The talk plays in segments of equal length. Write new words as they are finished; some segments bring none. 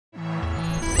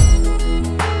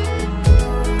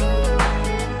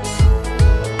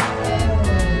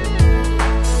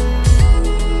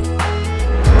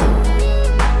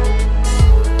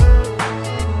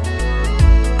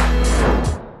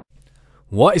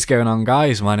What is going on,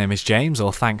 guys? My name is James,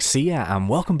 or ThnxCya, and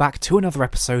welcome back to another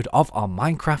episode of our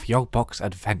Minecraft Yogbox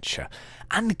adventure.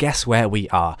 And guess where we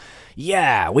are?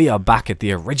 Yeah, we are back at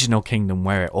the original kingdom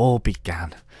where it all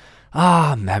began.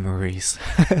 Ah, memories.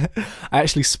 I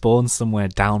actually spawned somewhere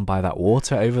down by that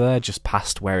water over there, just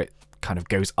past where it kind of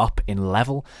goes up in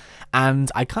level,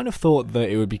 and I kind of thought that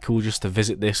it would be cool just to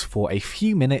visit this for a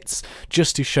few minutes,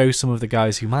 just to show some of the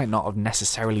guys who might not have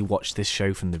necessarily watched this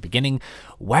show from the beginning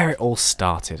where it all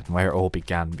started and where it all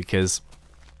began, because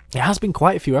it has been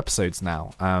quite a few episodes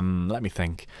now. Let me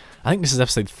think. I think this is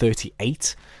episode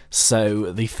 38,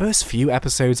 so the first few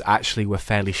episodes actually were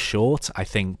fairly short. I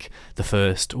think the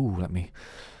first,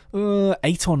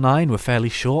 8 or 9 were fairly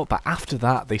short, but after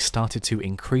that they started to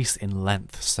increase in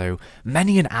length, so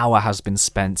many an hour has been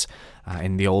spent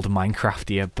in the old Minecraft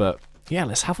year. But yeah,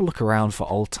 let's have a look around for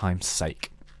old time's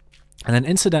sake. And then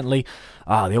incidentally,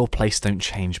 the old place don't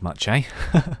change much, eh?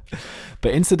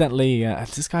 But incidentally,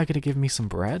 is this guy going to give me some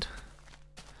bread?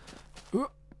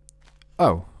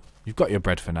 Oh, you've got your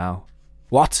bread for now.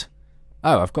 What?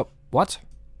 Oh, I've got... what?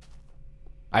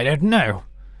 I don't know.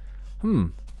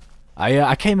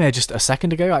 I came here just a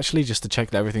second ago, actually, just to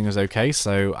check that everything was okay.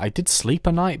 So I did sleep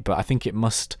a night, but I think it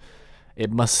must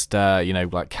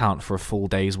like count for a full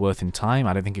day's worth in time.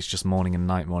 I don't think it's just morning and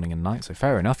night. So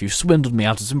fair enough. You've swindled me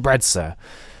out of some bread, sir.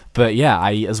 But yeah,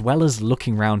 as well as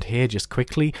looking around here just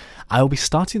quickly, I will be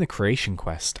starting the creation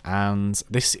quest, and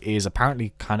this is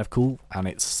apparently kind of cool, and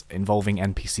it's involving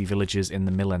NPC villages in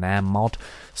the Millionaire mod.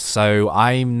 So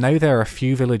I know there are a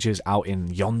few villages out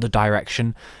in yonder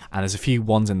direction, and there's a few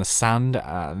ones in the sand,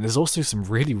 and there's also some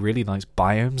really nice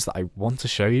biomes that I want to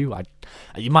show you.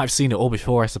 You might have seen it all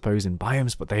before, I suppose, in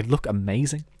biomes, but they look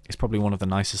amazing. It's probably one of the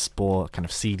nicest spore, kind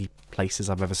of seedy places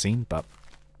I've ever seen, but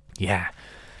yeah.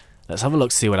 Let's have a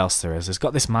look, see what else there is. There's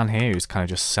got this man here who's kind of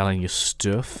just selling you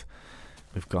stuff.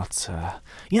 We've got,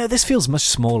 this feels much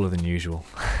smaller than usual.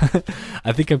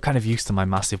 I think I'm kind of used to my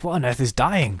massive... What on earth is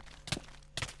dying?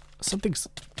 Something's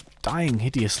dying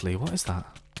hideously. What is that?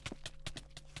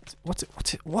 What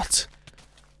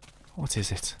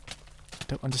is it? I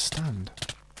don't understand.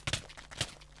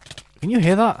 Can you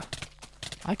hear that?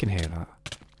 I can hear that.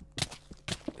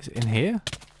 Is it in here?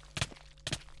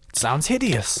 It sounds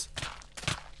hideous.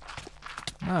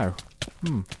 No.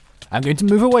 I'm going to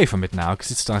move away from it now because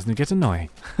it's starting to get annoying.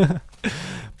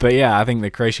 But yeah, I think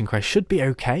the creation quest should be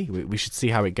okay. We should see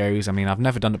how it goes. I mean, I've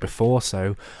never done it before,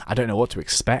 so I don't know what to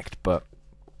expect, but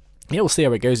yeah, we'll see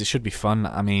how it goes. It should be fun.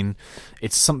 I mean,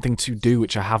 it's something to do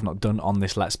which I have not done on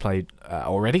this Let's Play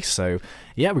already, so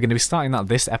yeah, we're going to be starting that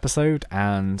this episode,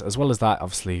 and as well as that,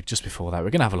 obviously, just before that, we're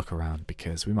going to have a look around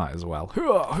because we might as well.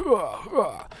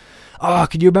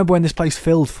 Can you remember when this place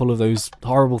filled full of those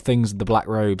horrible things with the black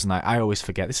robes? And I always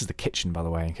forget. This is the kitchen, by the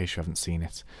way, in case you haven't seen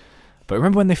it. But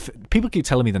remember when people keep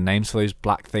telling me the names for those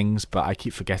black things, but I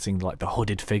keep forgetting, like, the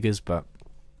hooded figures. But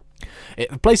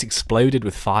the place exploded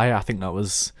with fire. I think that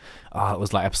was, it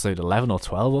was like episode 11 or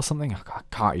 12 or something. I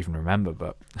can't even remember,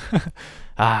 but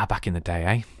back in the day,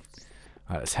 eh?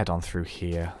 Right, let's head on through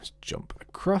here. Let's jump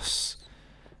across,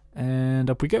 and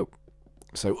up we go.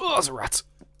 So, there's a rat.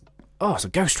 Oh, it's a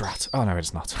ghost rat. Oh, no,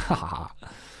 it's not.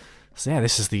 So, yeah,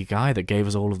 this is the guy that gave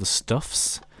us all of the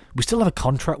stuffs. We still have a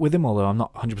contract with him, although I'm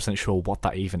not 100% sure what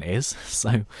that even is.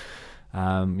 So,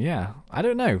 yeah, I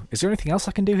don't know. Is there anything else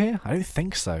I can do here? I don't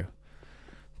think so.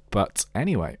 But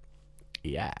anyway,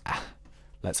 yeah.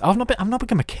 I've not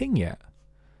become a king yet.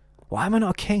 Why am I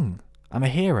not a king? I'm a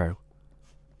hero.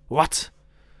 What?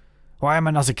 Why am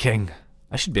I not a king?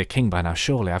 I should be a king by now,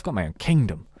 surely. I've got my own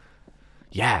kingdom.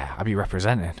 Yeah, I'll be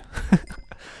representing.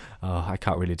 Oh, I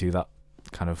can't really do that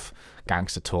kind of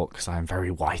gangster talk because I am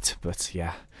very white, but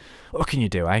yeah. What can you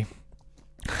do, eh?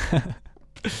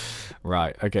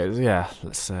 Right, okay, yeah,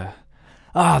 let's... the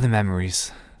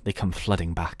memories. They come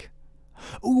flooding back.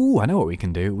 Ooh, I know what we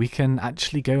can do. We can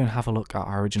actually go and have a look at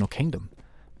our original kingdom.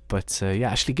 But, yeah,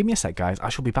 actually, give me a sec, guys. I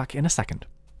shall be back in a second.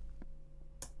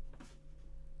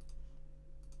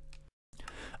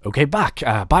 Okay, back.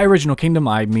 By original kingdom,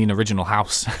 I mean original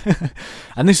house.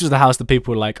 And this was the house that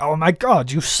people were like, oh my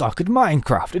god, you suck at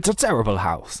Minecraft. It's a terrible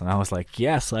house. And I was like,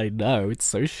 yes, I know. It's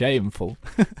so shameful.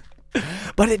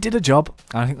 But it did a job.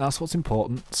 And I think that's what's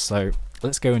important. So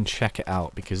let's go and check it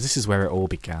out, because this is where it all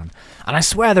began. And I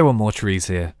swear there were more trees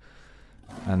here.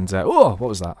 And, what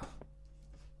was that?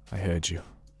 I heard you.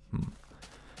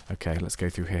 Okay, let's go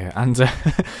through here. And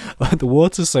the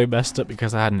water's so messed up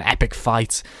because I had an epic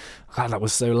fight. God, that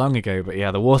was so long ago. But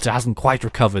yeah, the water hasn't quite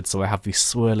recovered, so I have these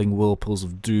swirling whirlpools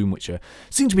of doom which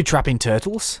seem to be trapping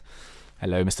turtles.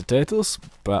 Hello, Mr. Turtles.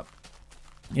 But,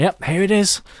 yep, here it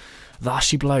is. There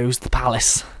she blows, the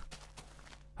palace.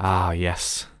 Ah,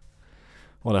 yes.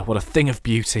 What a thing of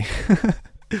beauty.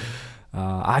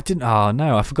 I didn't. Oh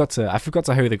no, I forgot to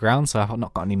hoe the ground, so I've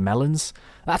not got any melons.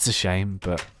 That's a shame,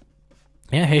 but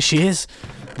yeah, here she is.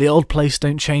 The old place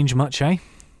don't change much, eh?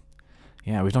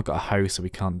 Yeah, we've not got a hoe, so we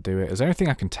can't do it. Is there anything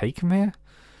I can take from here?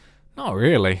 Not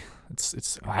really.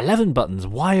 It's 11 buttons.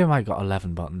 Why have I got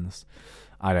 11 buttons?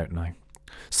 I don't know.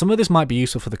 Some of this might be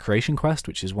useful for the creation quest,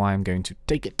 which is why I'm going to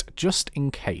take it just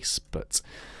in case. But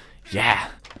yeah.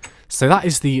 So that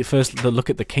is the first look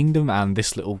at the kingdom and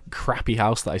this little crappy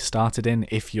house that I started in,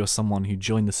 if you're someone who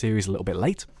joined the series a little bit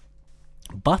late.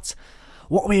 But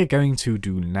what we are going to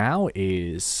do now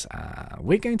is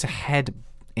we're going to head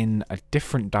in a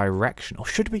different direction. Or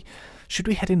should we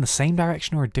head in the same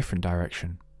direction or a different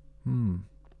direction?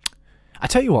 I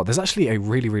tell you what, there's actually a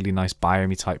really, really nice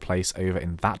biome type place over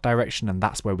in that direction, and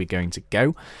that's where we're going to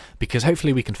go, because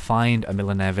hopefully we can find a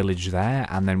millionaire village there,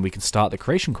 and then we can start the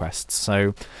creation quests.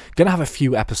 So, gonna have a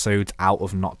few episodes out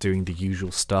of not doing the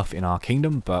usual stuff in our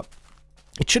kingdom, but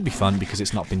it should be fun because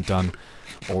it's not been done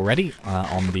already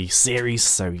on the series,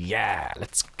 so yeah,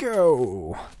 let's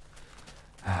go!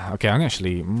 Okay, I'm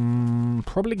actually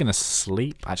probably gonna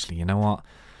sleep. Actually, you know what?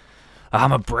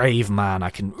 I'm a brave man. I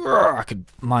could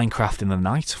Minecraft in the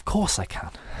night. Of course I can.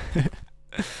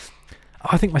 Oh,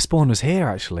 I think my spawn was here,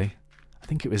 actually. I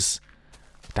think it was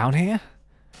down here.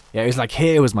 Yeah, it was like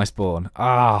here was my spawn.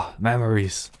 Ah,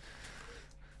 memories.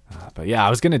 But yeah, I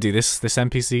was going to do this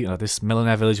NPC, this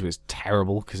millionaire village, but it's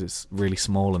terrible because it's really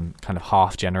small and kind of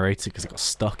half generated because it got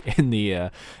stuck in the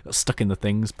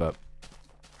things. But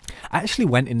I actually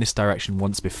went in this direction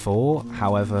once before.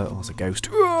 However, oh, there's a ghost.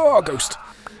 Oh, ghost.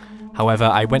 However,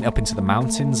 I went up into the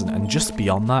mountains, and just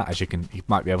beyond that, as you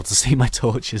might be able to see my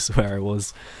torches where I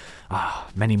was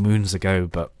many moons ago.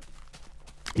 But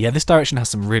yeah, this direction has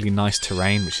some really nice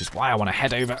terrain, which is why I want to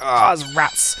head over. Ah, there's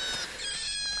rats!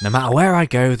 No matter where I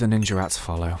go, the ninja rats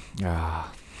follow.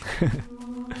 Ah.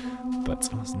 But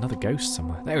there's another ghost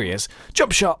somewhere. There he is.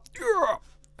 Jump shot!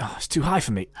 Oh, it's too high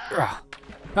for me.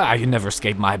 Ah, you never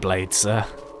escape my blade, sir.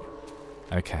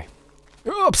 Okay.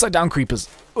 Oh, upside down creepers.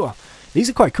 Oh. These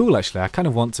are quite cool, actually. I kind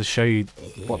of want to show you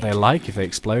what they're like if they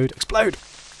explode. Explode!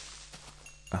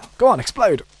 Oh, go on,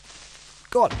 explode!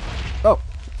 Go on! Oh,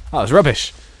 that was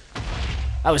rubbish.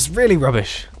 That was really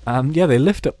rubbish. Yeah, they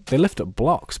lift up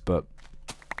blocks, but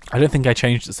I don't think I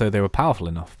changed it so they were powerful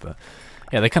enough. But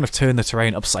yeah, they kind of turn the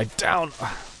terrain upside down.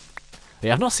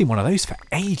 Yeah, I've not seen one of those for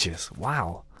ages.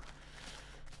 Wow.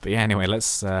 But yeah, anyway,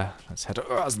 let's head.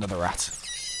 Oh, there's another rat.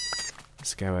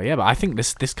 Let's go. Yeah, but I think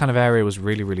this kind of area was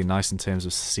really, really nice in terms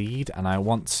of seed, and I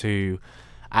want to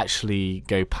actually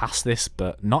go past this,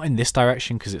 but not in this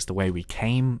direction because it's the way we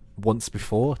came once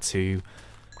before to...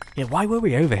 Yeah, why were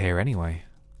we over here anyway?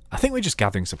 I think we're just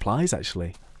gathering supplies,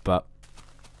 actually, but...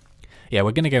 Yeah,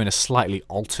 we're going to go in a slightly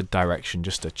altered direction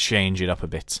just to change it up a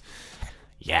bit.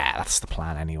 Yeah, that's the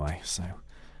plan anyway, so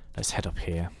let's head up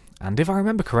here. And if I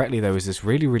remember correctly, there was this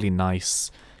really, really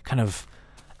nice kind of...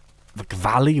 like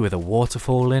valley with a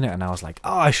waterfall in it, and I was like,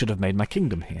 oh, I should have made my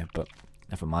kingdom here, but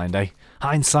never mind, eh?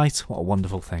 Hindsight, what a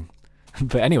wonderful thing.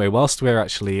 But anyway, whilst we're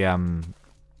actually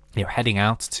heading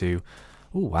out to...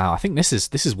 Oh wow, I think this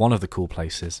is one of the cool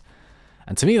places.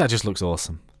 And to me that just looks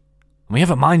awesome. And we have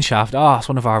a mine shaft. Ah, it's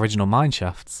one of our original mine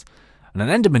shafts. And an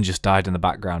enderman just died in the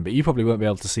background, but you probably won't be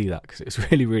able to see that because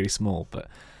it's really, really small. But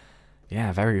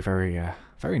yeah, very, very,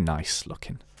 very nice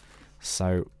looking.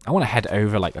 So I want to head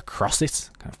over like across it,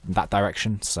 kind of in that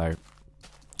direction. So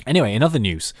anyway, in other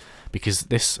news, because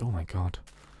this, oh my god,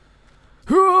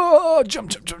 jump,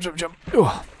 jump, jump, jump, jump.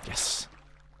 Oh, yes,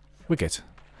 we're good.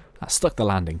 That stuck the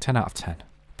landing, 10 out of 10.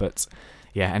 But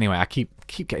yeah, anyway, I keep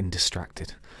getting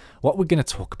distracted. What we're going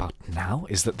to talk about now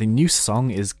is that the new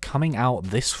song is coming out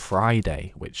this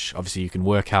Friday, which obviously you can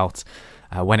work out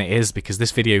when it is, because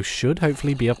this video should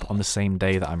hopefully be up on the same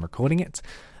day that I'm recording it.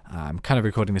 I'm kind of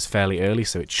recording this fairly early,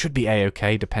 so it should be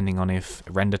a-okay, depending on if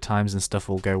render times and stuff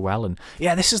will go well. And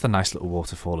yeah, this is the nice little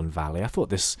waterfall and valley. I thought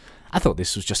this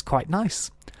was just quite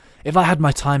nice. If I had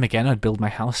my time again, I'd build my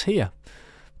house here.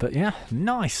 But yeah,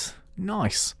 nice,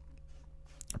 nice.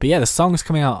 But yeah, the song's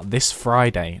coming out this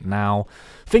Friday. Now,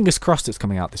 fingers crossed it's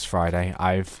coming out this Friday.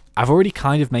 I've already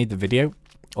kind of made the video,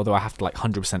 although I have to like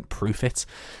 100% proof it.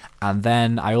 And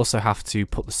then I also have to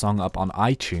put the song up on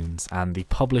iTunes, and the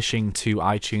publishing to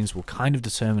iTunes will kind of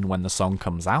determine when the song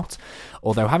comes out.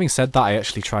 Although having said that, I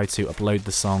actually tried to upload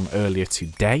the song earlier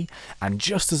today, and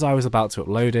just as I was about to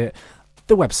upload it,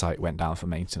 the website went down for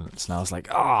maintenance, and I was like,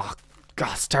 oh,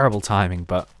 God, it's terrible timing,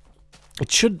 but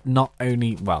it should not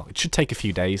only, well, it should take a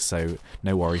few days, so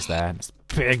no worries there. It's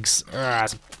pigs,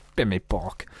 it's a bit me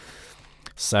pork.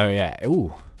 So yeah,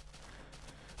 ooh.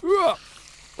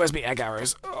 Where's my egg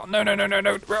arrows? Oh, no, no, no, no,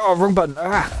 no. Oh, wrong button.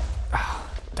 Ah. Oh,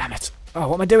 damn it. Oh,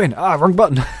 what am I doing? Ah, wrong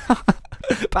button.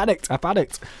 Panicked. I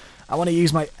panicked. I want to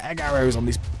use my egg arrows on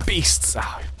these beasts.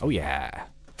 Oh yeah.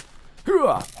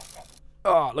 Oh,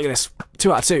 look at this.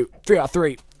 2 out of 2. 3 out of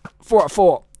 3. 4 out of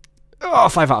 4. Oh,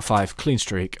 5 out of 5. Clean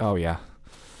streak. Oh yeah.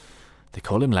 They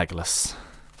call him Legolas.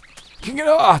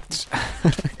 Oh,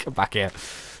 come back here.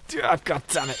 Oh, God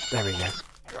damn it. There we go.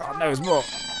 Oh, no, there's more.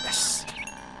 Yes.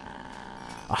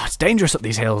 Oh, it's dangerous up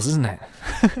these hills, isn't it?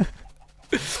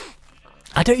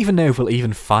 I don't even know if we'll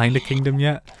even find a kingdom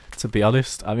yet, to be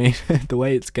honest. I mean, the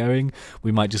way it's going,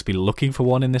 we might just be looking for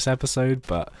one in this episode,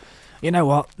 but you know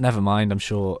what? Never mind. I'm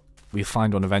sure we'll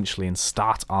find one eventually and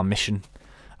start our mission.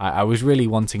 I was really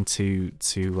wanting to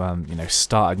you know,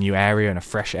 start a new area and a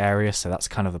fresh area, so that's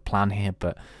kind of the plan here,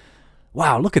 but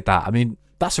wow, look at that. I mean,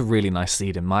 that's a really nice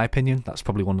seed in my opinion. That's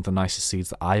probably one of the nicest seeds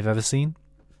that I've ever seen.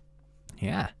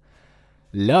 Yeah.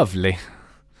 Lovely.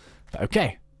 But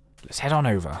okay, let's head on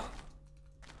over.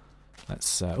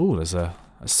 Let's, oh, there's a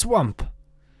swamp.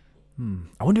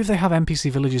 I wonder if they have NPC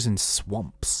villages in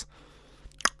swamps.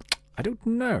 I don't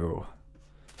know.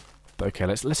 But okay,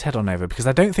 let's head on over, because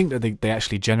I don't think that they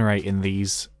actually generate in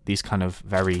these kind of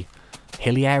very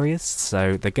hilly areas,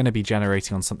 so they're going to be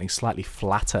generating on something slightly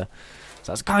flatter.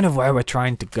 So that's kind of where we're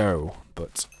trying to go.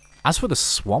 But as for the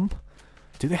swamp,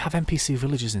 do they have NPC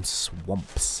villages in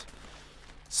swamps?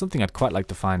 Something I'd quite like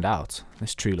to find out.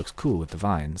 This tree looks cool with the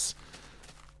vines.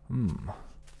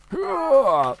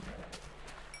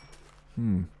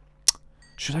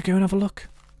 Should I go and have a look?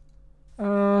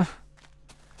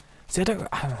 See, I don't...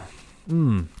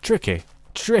 tricky.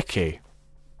 Tricky.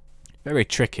 Very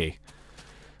tricky.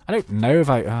 I don't know if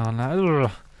I... Oh,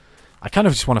 no. I kind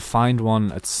of just want to find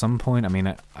one at some point. I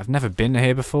mean, I've never been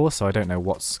here before, so I don't know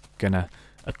what's gonna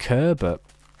occur, but...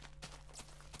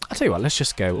 I'll tell you what, let's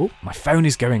just go... Oh, my phone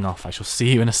is going off. I shall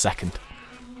see you in a second.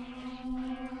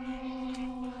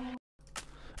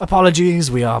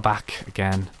 Apologies, we are back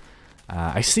again.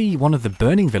 I see one of the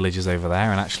burning villages over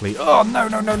there, and actually... Oh, no,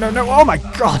 no, no, no, no! Oh, my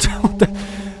God!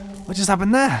 What just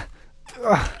happened there?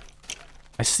 Ugh.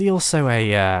 I see also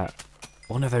a...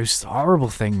 one of those horrible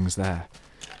things there.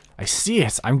 I see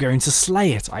it. I'm going to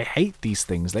slay it. I hate these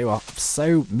things. They were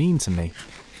so mean to me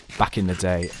back in the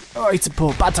day. Oh, I eat a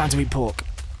pork. Bad time to eat pork.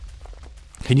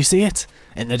 Can you see it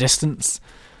in the distance?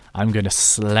 I'm going to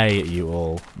slay you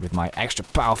all with my extra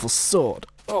powerful sword.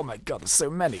 Oh my God, there's so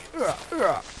many.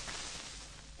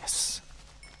 Yes.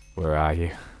 Where are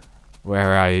you?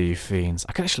 Where are you, fiends?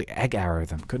 I could actually egg arrow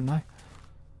them, couldn't I?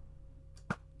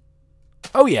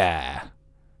 Oh yeah.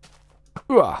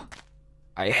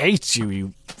 I hate you,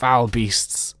 you foul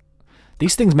beasts.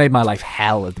 These things made my life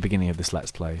hell at the beginning of this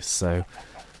Let's Play, so...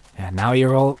 Yeah, now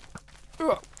you're all...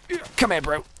 Come here,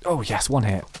 bro. Oh, yes, one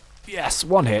hit. Yes,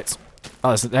 one hit. Oh,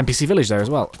 there's an NPC village there as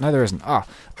well. No, there isn't. No,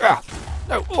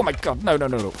 oh my God, no, no,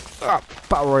 no, no.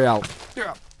 Battle Royale.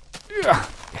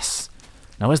 Yes.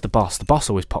 Now, where's the boss? The boss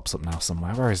always pops up now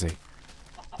somewhere. Where is he?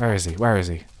 Where is he? Where is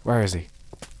he? Where is he?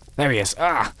 There he is.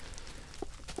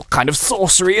 What kind of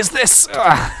sorcery is this?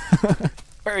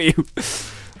 Where are you?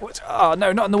 What? Oh,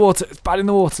 no, not in the water. It's bad in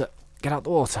the water. Get out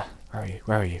the water. Where are you?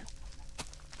 Where are you?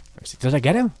 Where is he? Did I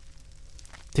get him?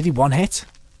 Did he one hit?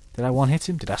 Did I one hit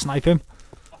him? Did I snipe him?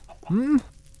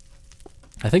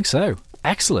 I think so.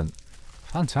 Excellent.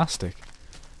 Fantastic.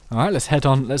 Alright, let's head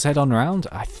on round.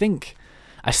 I think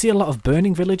I see a lot of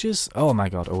burning villages. Oh my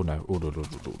God. Oh no.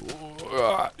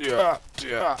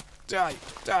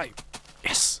 Die.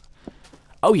 Yes.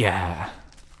 Oh yeah.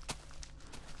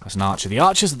 That's an archer. The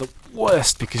archers are the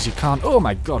worst because you can't... Oh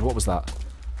my God, what was that?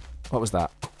 What was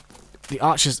that? The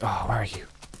archers... Oh, where are you?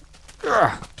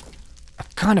 I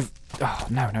kind of... Oh,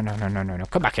 no.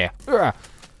 Come back here.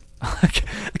 I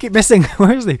keep missing.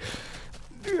 Where is he?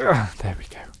 There we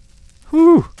go.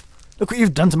 Whew. Look what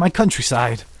you've done to my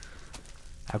countryside.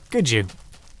 How could you?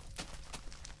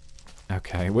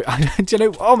 Okay. Do you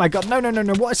know... Oh my God, no.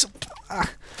 What is...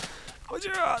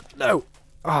 No.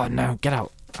 Oh no, get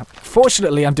out.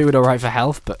 Fortunately, I'm doing alright for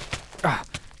health, but...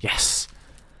 yes.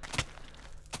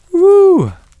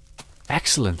 Woo!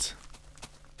 Excellent.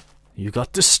 You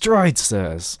got destroyed,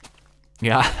 sirs.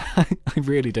 Yeah, I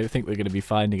really don't think we're going to be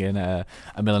finding a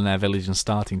millionaire village and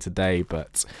starting today,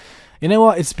 but... You know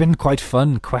what? It's been quite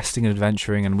fun questing and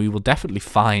adventuring, and we will definitely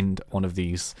find one of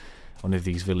these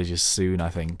villages soon, I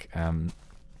think.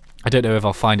 I don't know if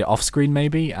I'll find it off screen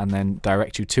maybe and then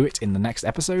direct you to it in the next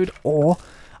episode, or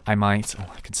I might... Oh,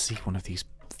 I can see one of these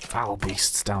foul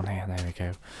beasts down here. There we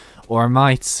go. Or I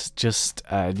might just,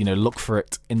 look for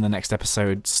it in the next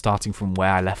episode, starting from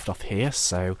where I left off here.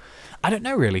 So, I don't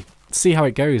know really. See how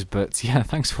it goes. But yeah,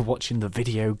 thanks for watching the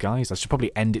video, guys. I should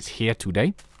probably end it here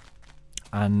today.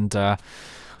 And yeah,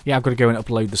 I've got to go and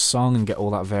upload the song and get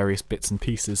all that various bits and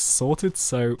pieces sorted.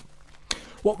 So,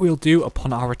 what we'll do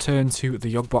upon our return to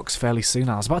the Yogbox fairly soon.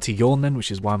 I was about to yawn then,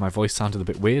 which is why my voice sounded a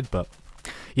bit weird, but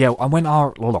yeah, and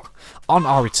on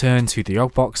our return to the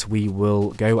Yogbox, we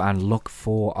will go and look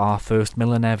for our first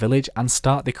millionaire village and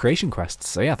start the creation quest.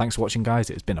 So yeah, thanks for watching, guys.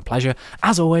 It's been a pleasure.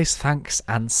 As always, thanks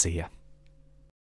and see ya.